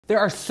There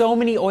are so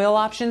many oil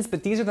options,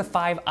 but these are the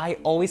 5 I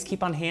always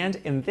keep on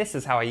hand, and this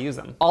is how I use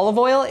them. Olive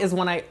oil is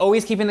one I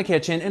always keep in the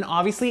kitchen, and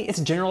obviously it's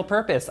general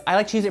purpose. I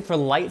like to use it for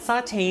light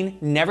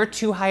sauteing, never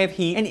too high of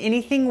heat, and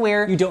anything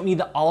where you don't need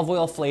the olive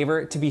oil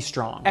flavor to be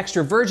strong.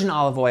 Extra virgin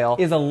olive oil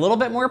is a little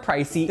bit more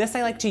pricey. This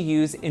I like to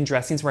use in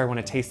dressings where I want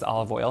to taste the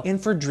olive oil,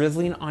 and for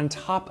drizzling on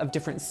top of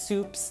different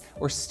soups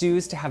or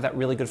stews to have that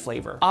really good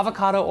flavor.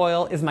 Avocado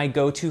oil is my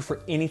go-to for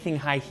anything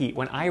high heat.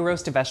 When I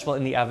roast a vegetable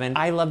in the oven,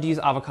 I love to use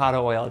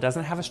avocado oil. It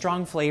doesn't have a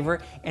strong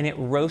flavor, and it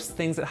roasts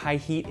things at high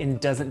heat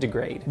and doesn't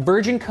degrade.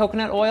 Virgin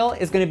coconut oil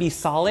is gonna be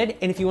solid,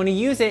 and if you wanna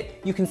use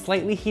it, you can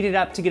slightly heat it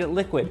up to get it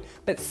liquid,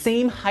 but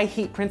same high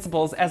heat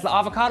principles as the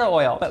avocado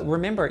oil. But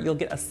remember, you'll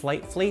get a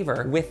slight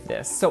flavor with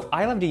this. So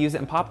I love to use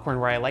it in popcorn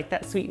where I like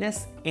that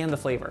sweetness and the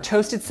flavor.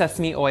 Toasted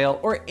sesame oil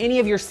or any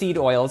of your seed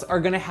oils are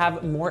gonna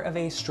have more of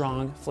a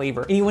strong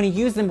flavor, and you wanna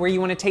use them where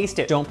you wanna taste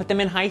it. Don't put them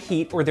in high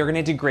heat or they're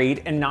gonna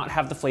degrade and not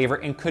have the flavor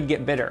and could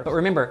get bitter. But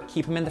remember,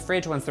 keep them in the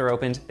fridge once they're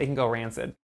opened, they can go rancid.